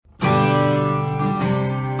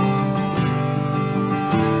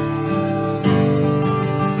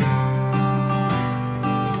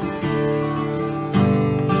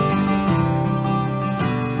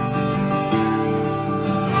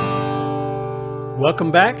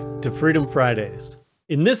Welcome back to Freedom Fridays.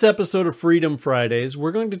 In this episode of Freedom Fridays,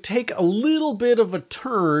 we're going to take a little bit of a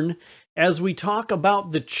turn as we talk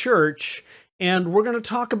about the church, and we're going to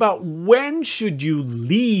talk about when should you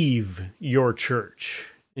leave your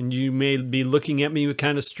church. And you may be looking at me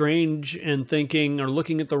kind of strange and thinking, or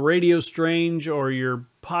looking at the radio strange, or your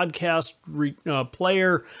podcast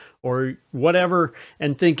player, or whatever,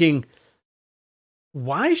 and thinking,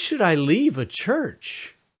 why should I leave a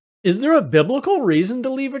church? Is there a biblical reason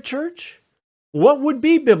to leave a church? What would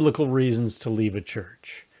be biblical reasons to leave a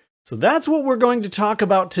church? So that's what we're going to talk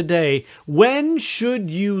about today. When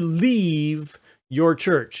should you leave your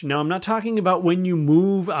church? Now, I'm not talking about when you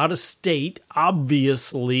move out of state.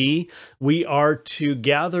 Obviously, we are to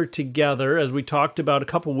gather together, as we talked about a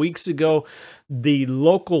couple weeks ago, the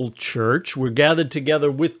local church. We're gathered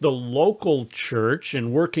together with the local church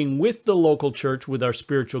and working with the local church with our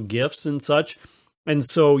spiritual gifts and such. And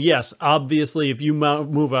so, yes, obviously, if you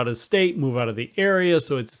move out of state, move out of the area,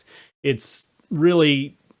 so it's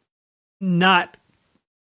really not,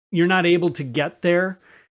 you're not able to get there,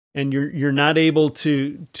 and you're not able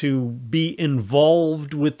to be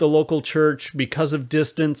involved with the local church because of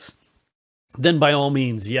distance, then by all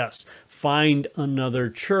means, yes, find another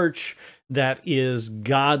church that is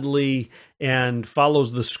godly and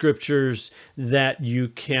follows the scriptures, that you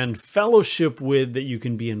can fellowship with, that you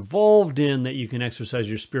can be involved in, that you can exercise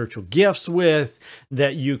your spiritual gifts with,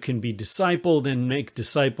 that you can be discipled and make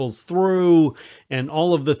disciples through, and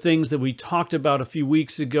all of the things that we talked about a few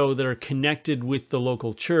weeks ago that are connected with the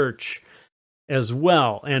local church as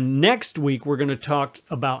well. And next week, we're going to talk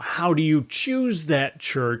about how do you choose that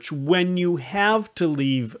church when you have to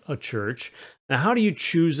leave a church. Now, how do you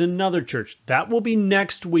choose another church? That will be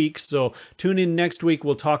next week, so tune in next week.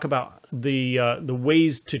 We'll talk about the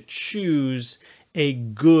ways to choose a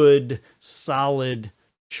good, solid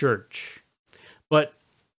church. But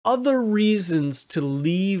other reasons to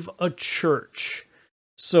leave a church.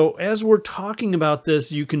 So as we're talking about this,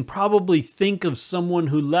 you can probably think of someone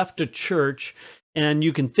who left a church, and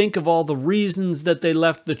you can think of all the reasons that they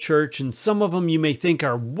left the church, and some of them you may think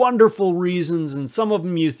are wonderful reasons, and some of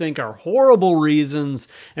them you think are horrible reasons,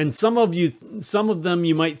 and some of them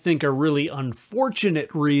you might think are really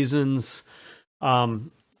unfortunate reasons.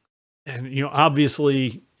 And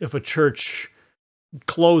obviously, if a church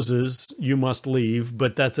closes, you must leave,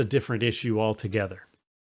 but that's a different issue altogether.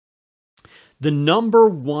 The number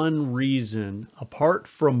one reason, apart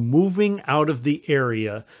from moving out of the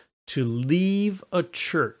area, to leave a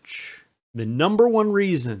church, the number one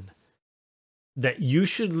reason that you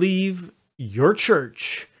should leave your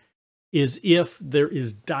church is if there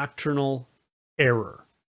is doctrinal error.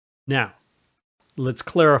 Now, let's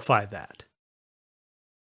clarify that.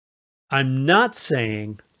 I'm not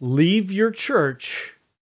saying leave your church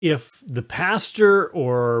if the pastor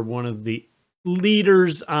or one of the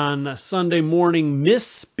leaders on Sunday morning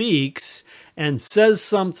misspeaks and says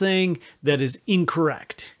something that is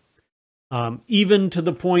incorrect. Even to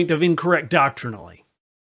the point of incorrect doctrinally.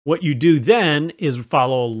 What you do then is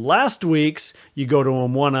follow last week's, you go to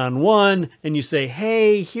them one-on-one, and you say,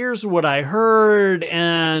 hey, here's what I heard,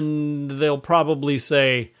 and they'll probably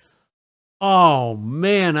say, oh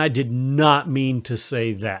man, I did not mean to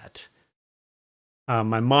say that.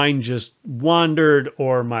 My mind just wandered,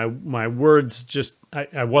 or my words just,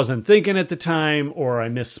 I wasn't thinking at the time, or I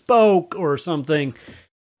misspoke, or something.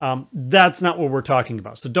 That's not what we're talking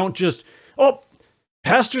about. So don't just, oh,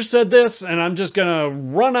 pastor said this, and I'm just going to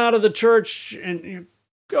run out of the church. And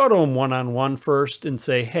go to them one-on-one first and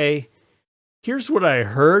say, hey, here's what I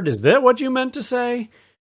heard. Is that what you meant to say?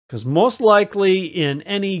 Because most likely in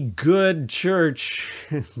any good church,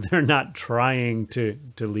 they're not trying to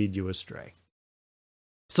lead you astray.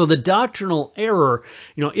 So the doctrinal error,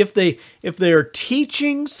 if they are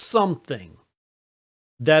teaching something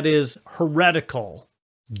that is heretical,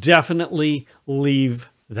 definitely leave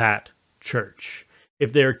that church.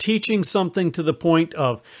 If they're teaching something to the point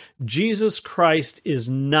of Jesus Christ is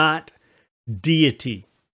not deity,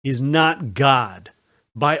 is not God,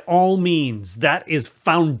 by all means, that is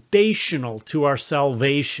foundational to our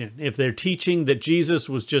salvation. If they're teaching that Jesus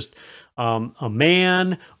was just a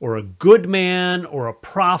man or a good man or a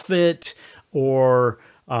prophet or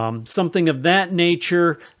something of that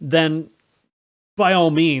nature, then by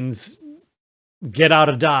all means, get out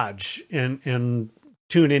of Dodge and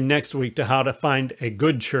tune in next week to how to find a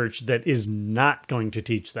good church that is not going to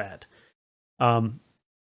teach that.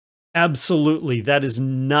 Absolutely, that is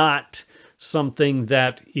not something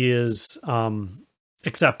that is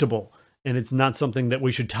acceptable, and it's not something that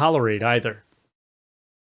we should tolerate either.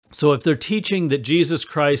 So if they're teaching that Jesus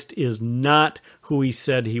Christ is not who he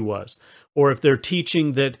said he was, or if they're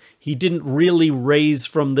teaching that he didn't really raise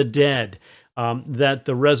from the dead, that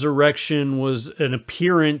the resurrection was an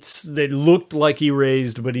appearance that looked like he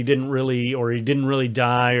raised, but he didn't really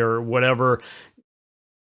die or whatever,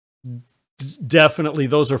 definitely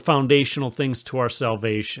those are foundational things to our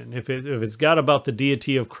salvation. If it's got about the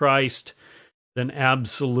deity of Christ, then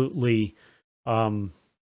absolutely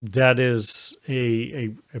that is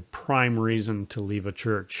a prime reason to leave a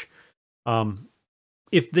church.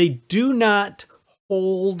 If they do not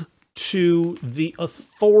hold to the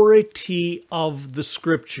authority of the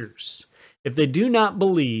Scriptures, if they do not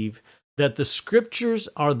believe that the Scriptures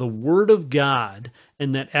are the Word of God,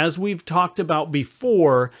 and that, as we've talked about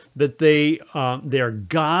before, that they are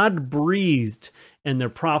God-breathed, and they're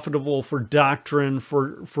profitable for doctrine,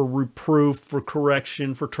 for reproof, for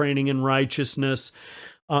correction, for training in righteousness.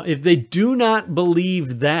 If they do not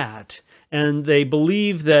believe that, and they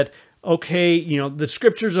believe that, okay, the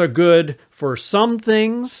Scriptures are good for some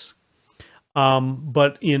things,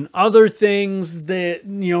 but in other things that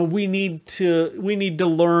we need to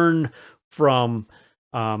learn from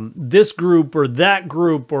this group or that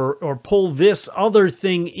group, or pull this other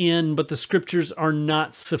thing in, but the Scriptures are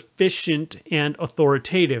not sufficient and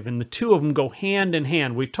authoritative, and the two of them go hand in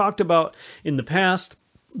hand. We've talked about in the past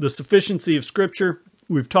the sufficiency of Scripture.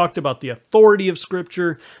 We've talked about the authority of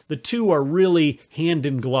Scripture. The two are really hand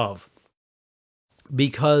in glove,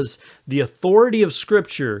 because the authority of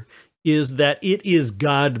Scripture is that it is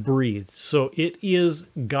God-breathed. So it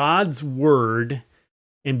is God's Word,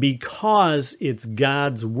 and because it's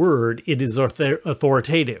God's Word, it is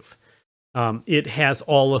authoritative. It has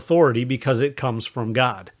all authority because it comes from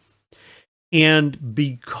God. And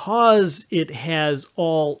because it has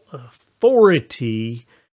all authority,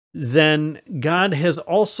 then God has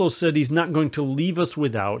also said he's not going to leave us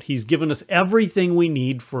without. He's given us everything we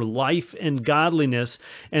need for life and godliness,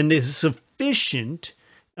 and is sufficient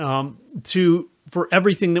for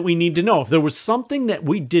everything that we need to know. If there was something that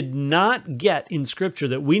we did not get in Scripture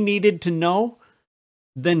that we needed to know,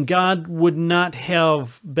 then God would not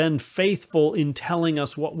have been faithful in telling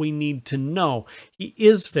us what we need to know. He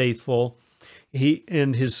is faithful.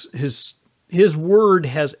 His word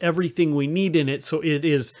has everything we need in it, so it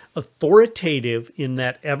is authoritative in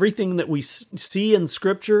that everything that we see in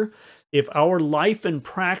Scripture, if our life and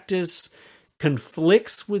practice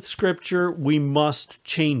conflicts with Scripture, we must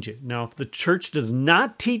change it. Now, if the church does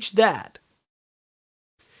not teach that,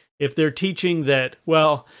 if they're teaching that,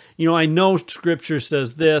 well, I know Scripture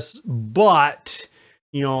says this, but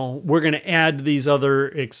we're going to add these other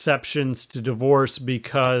exceptions to divorce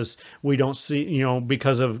because we don't see,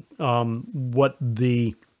 because of what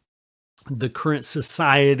the current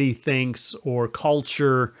society thinks or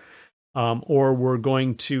culture, or we're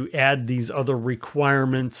going to add these other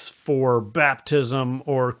requirements for baptism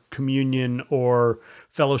or communion or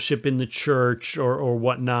fellowship in the church or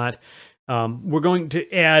whatnot. We're going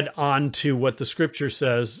to add on to what the Scripture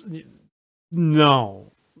says.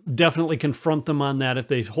 No. Definitely confront them on that. If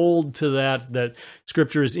they hold to that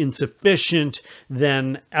Scripture is insufficient,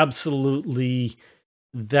 then absolutely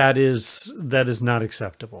that is not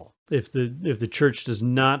acceptable. If the church does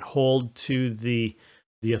not hold to the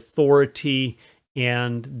authority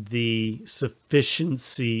and the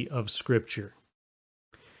sufficiency of Scripture.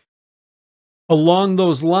 Along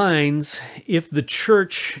those lines, if the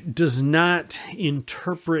church does not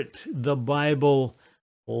interpret the Bible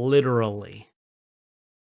literally,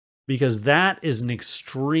 because that is an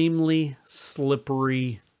extremely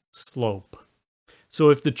slippery slope.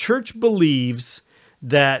 So if the church believes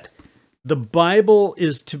that the Bible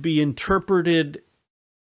is to be interpreted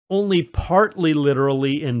only partly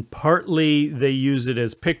literally, and partly they use it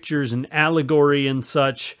as pictures and allegory and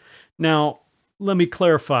such. Now, let me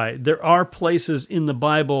clarify. There are places in the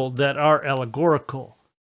Bible that are allegorical,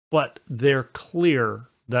 but they're clear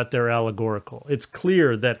that they're allegorical. It's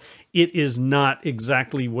clear that it is not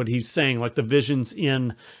exactly what he's saying, like the visions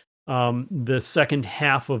in the second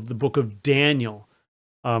half of the book of Daniel.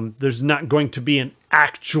 There's not going to be an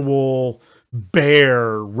actual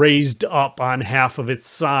bear raised up on half of its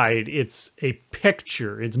side. It's a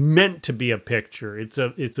picture. It's meant to be a picture. It's a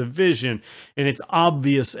vision, and it's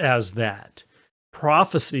obvious as that.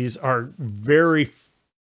 Prophecies are very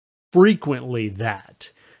frequently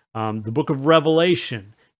that. The book of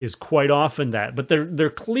Revelation is quite often that, but they're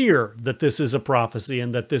clear that this is a prophecy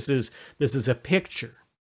and that this is a picture.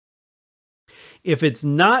 If it's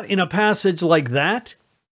not in a passage like that,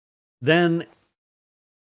 then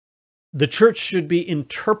the church should be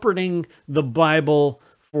interpreting the Bible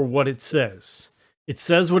for what it says. It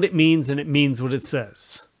says what it means, and it means what it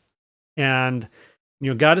says. And,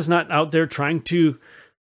 God is not out there trying to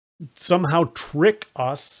somehow trick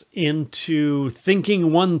us into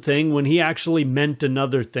thinking one thing when he actually meant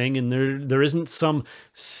another thing. And there isn't some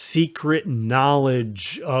secret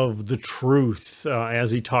knowledge of the truth,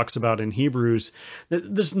 as he talks about in Hebrews.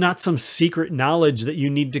 There's not some secret knowledge that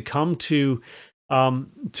you need to come to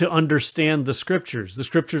understand the scriptures. The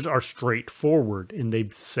scriptures are straightforward and they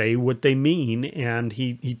say what they mean. And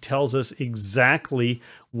he tells us exactly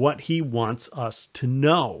what he wants us to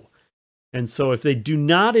know. And so if they do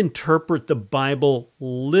not interpret the Bible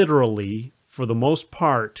literally, for the most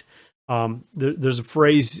part, there's a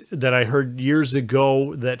phrase that I heard years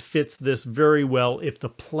ago that fits this very well. If the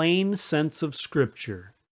plain sense of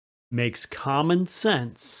Scripture makes common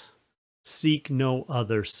sense, seek no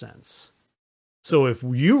other sense. So if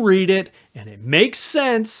you read it and it makes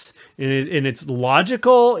sense and it's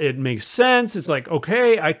logical, it makes sense, it's like,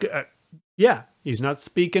 okay, yeah. He's not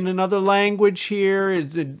speaking another language here.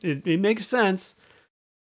 It makes sense.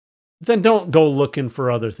 Then don't go looking for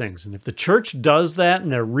other things. And if the church does that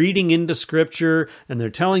and they're reading into scripture and they're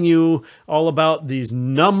telling you all about these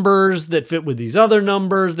numbers that fit with these other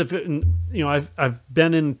numbers that fit, I've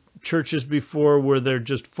been in churches before where they're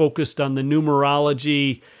just focused on the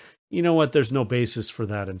numerology. You know what? There's no basis for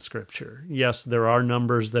that in scripture. Yes, there are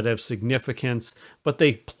numbers that have significance, but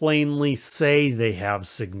they plainly say they have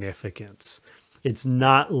significance. It's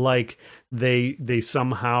not like they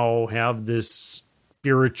somehow have this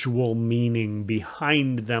spiritual meaning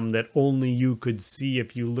behind them that only you could see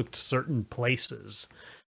if you looked certain places.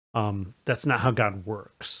 That's not how God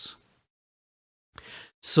works.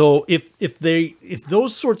 So if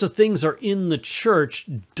those sorts of things are in the church,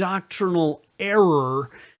 doctrinal error,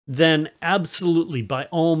 then absolutely, by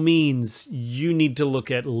all means, you need to look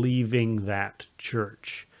at leaving that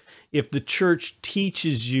church. If the church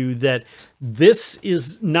teaches you that this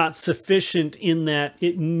is not sufficient in that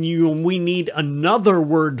we need another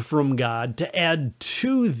word from God to add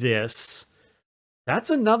to this, that's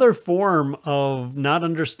another form of not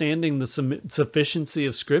understanding the sufficiency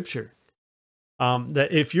of Scripture. That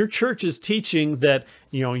if your church is teaching that,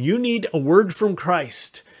 you need a word from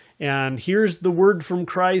Christ, and here's the word from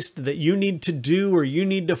Christ that you need to do or you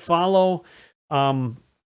need to follow,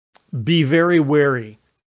 be very wary.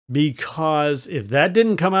 Because if that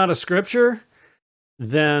didn't come out of Scripture,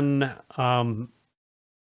 then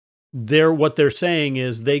what they're saying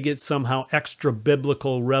is they get somehow extra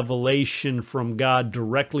biblical revelation from God,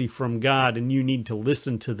 directly from God, and you need to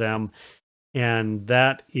listen to them. And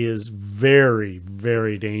that is very,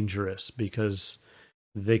 very dangerous because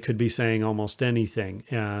they could be saying almost anything.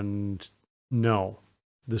 And no,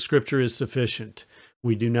 the Scripture is sufficient.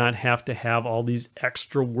 We do not have to have all these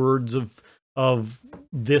extra words of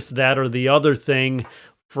this, that, or the other thing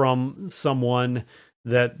from someone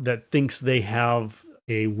that thinks they have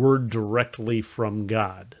a word directly from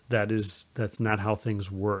God. That's not how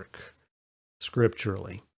things work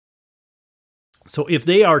scripturally. So if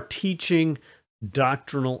they are teaching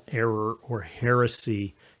doctrinal error or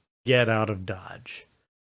heresy, get out of Dodge.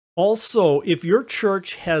 Also, if your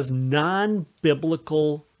church has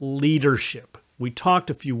non-biblical leadership, we talked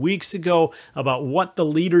a few weeks ago about what the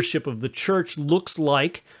leadership of the church looks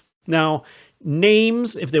like. Now,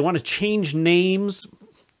 names, if they want to change names,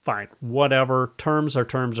 fine, whatever. Terms are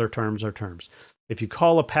terms are terms are terms. If you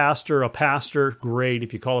call a pastor, great.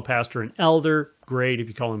 If you call a pastor an elder, great. If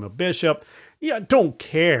you call him a bishop, don't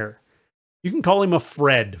care. You can call him a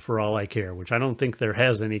Fred for all I care, which I don't think there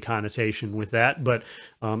has any connotation with that. But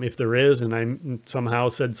if there is, and I somehow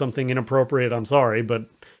said something inappropriate, I'm sorry. But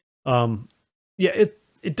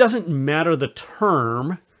it doesn't matter the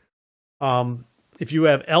term. If you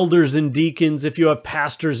have elders and deacons, if you have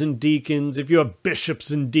pastors and deacons, if you have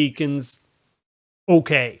bishops and deacons,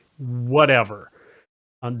 okay, whatever.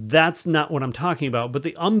 That's not what I'm talking about. But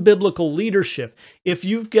the unbiblical leadership, if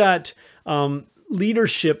you've got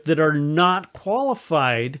leadership that are not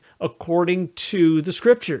qualified according to the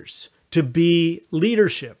scriptures to be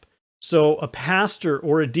leadership. So a pastor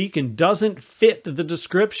or a deacon doesn't fit the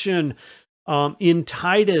description in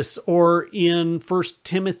Titus or in 1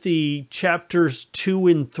 Timothy chapters 2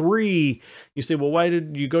 and 3. You say, well, why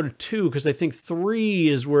did you go to 2? Because I think 3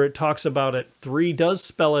 is where it talks about it. 3 does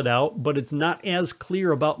spell it out, but it's not as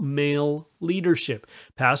clear about male leadership.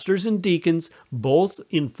 Pastors and deacons, both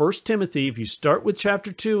in 1 Timothy, if you start with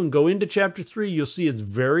chapter 2 and go into chapter 3, you'll see it's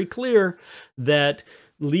very clear that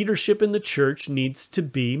leadership in the church needs to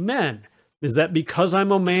be men. Is that because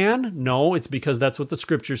I'm a man? No, it's because that's what the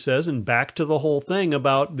scripture says. And back to the whole thing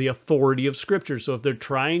about the authority of scripture. So if they're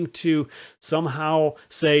trying to somehow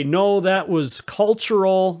say, no, that was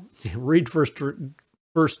cultural, read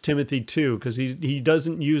First Timothy 2, because he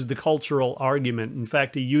doesn't use the cultural argument. In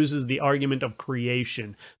fact, he uses the argument of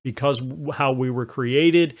creation, because how we were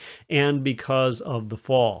created and because of the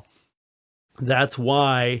fall. That's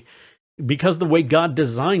why, because the way God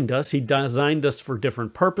designed us, he designed us for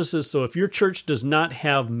different purposes. So if your church does not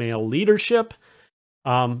have male leadership,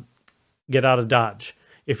 get out of Dodge.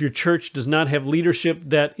 If your church does not have leadership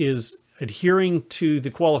that is adhering to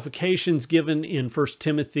the qualifications given in 1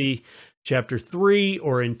 Timothy chapter 3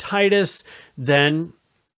 or in Titus, then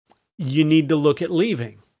you need to look at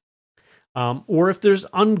leaving. Or if there's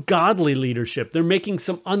ungodly leadership, they're making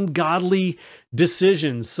some ungodly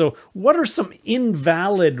decisions. So what are some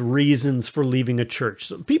invalid reasons for leaving a church?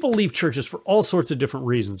 So people leave churches for all sorts of different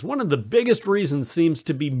reasons. One of the biggest reasons seems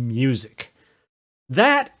to be music.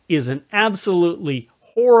 That is an absolutely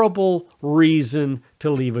horrible reason to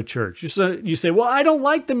leave a church. You say, well, I don't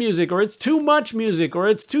like the music, or it's too much music, or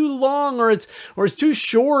it's too long, or it's too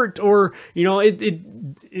short, or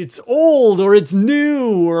it's old, or it's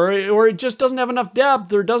new, or it just doesn't have enough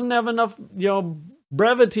depth, or doesn't have enough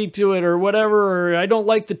brevity to it, or whatever, or I don't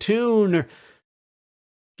like the tune. Or...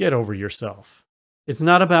 Get over yourself. It's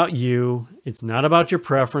not about you. It's not about your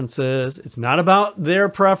preferences. It's not about their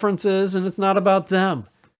preferences, and it's not about them.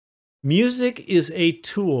 Music is a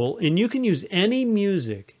tool, and you can use any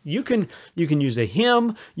music. You can use a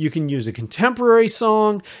hymn, you can use a contemporary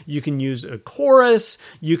song, you can use a chorus,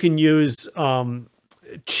 you can use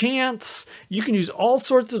chants, you can use all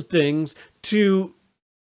sorts of things to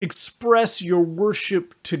express your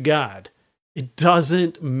worship to God. It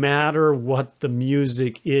doesn't matter what the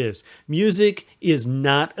music is. Music is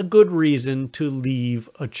not a good reason to leave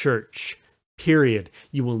a church. Period.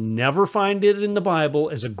 You will never find it in the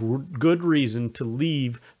Bible as a good reason to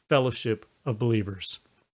leave fellowship of believers.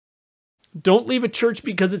 Don't leave a church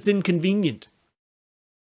because it's inconvenient.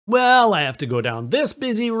 Well, I have to go down this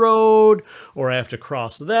busy road, or I have to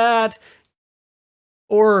cross that,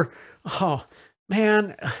 or, oh,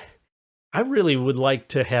 man, I really would like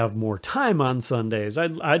to have more time on Sundays.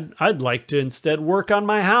 I'd like to instead work on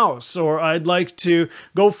my house, or I'd like to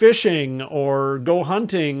go fishing or go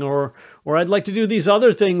hunting, or I'd like to do these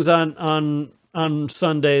other things on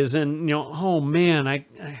Sundays. And oh man,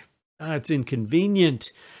 it's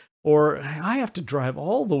inconvenient. Or I have to drive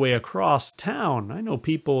all the way across town. I know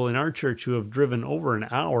people in our church who have driven over an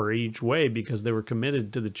hour each way because they were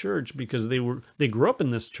committed to the church, because they grew up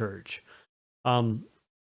in this church.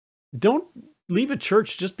 Don't leave a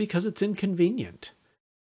church just because it's inconvenient.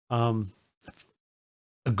 A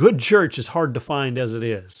good church is hard to find as it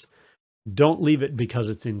is. Don't leave it because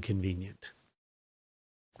it's inconvenient.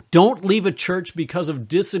 Don't leave a church because of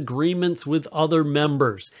disagreements with other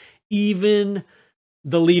members, even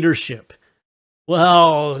the leadership.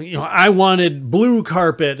 Well, I wanted blue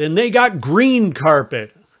carpet and they got green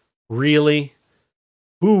carpet. Really?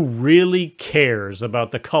 Who really cares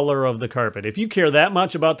about the color of the carpet? If you care that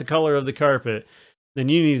much about the color of the carpet, then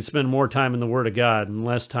you need to spend more time in the Word of God and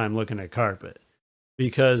less time looking at carpet.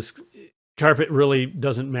 Because carpet really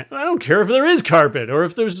doesn't matter. I don't care if there is carpet, or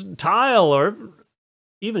if there's tile, or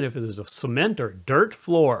even if there's a cement or dirt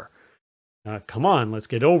floor. Come on, let's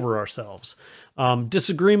get over ourselves.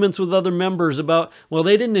 Disagreements with other members about, well,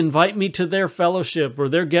 they didn't invite me to their fellowship or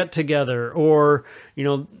their get together, or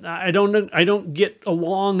I don't get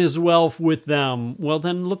along as well with them. Well,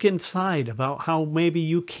 then look inside about how maybe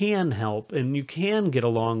you can help and you can get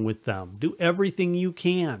along with them. Do everything you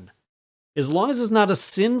can. As long as it's not a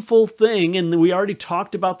sinful thing, and we already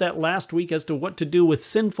talked about that last week as to what to do with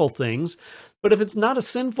sinful things, but if it's not a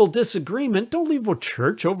sinful disagreement, don't leave a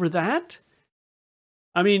church over that.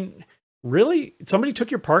 I mean, really? Somebody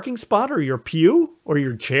took your parking spot or your pew or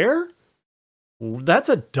your chair? That's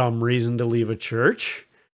a dumb reason to leave a church.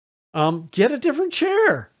 Get a different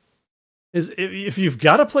chair. If you've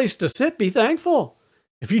got a place to sit, be thankful.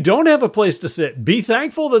 If you don't have a place to sit, be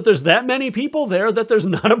thankful that there's that many people there that there's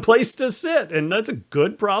not a place to sit. And that's a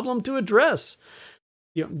good problem to address.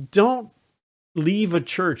 Don't leave a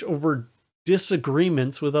church over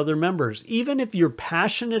disagreements with other members. Even if you're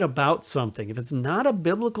passionate about something, if it's not a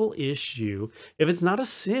biblical issue, if it's not a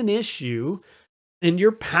sin issue, and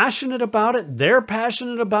you're passionate about it, they're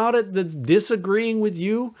passionate about it, that's disagreeing with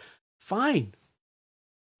you, fine.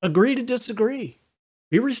 Agree to disagree.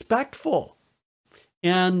 Be respectful.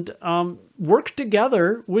 And work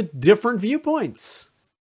together with different viewpoints.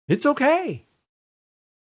 It's okay.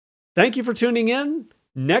 Thank you for tuning in.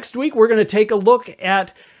 Next week, we're going to take a look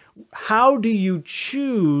at how do you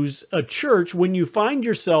choose a church when you find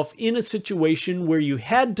yourself in a situation where you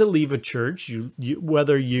had to leave a church,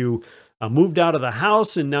 whether you moved out of the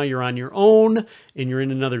house and now you're on your own and you're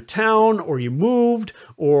in another town, or you moved,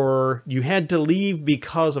 or you had to leave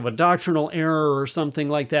because of a doctrinal error or something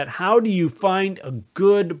like that. How do you find a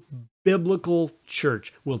good biblical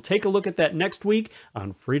church? We'll take a look at that next week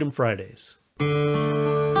on Freedom Fridays.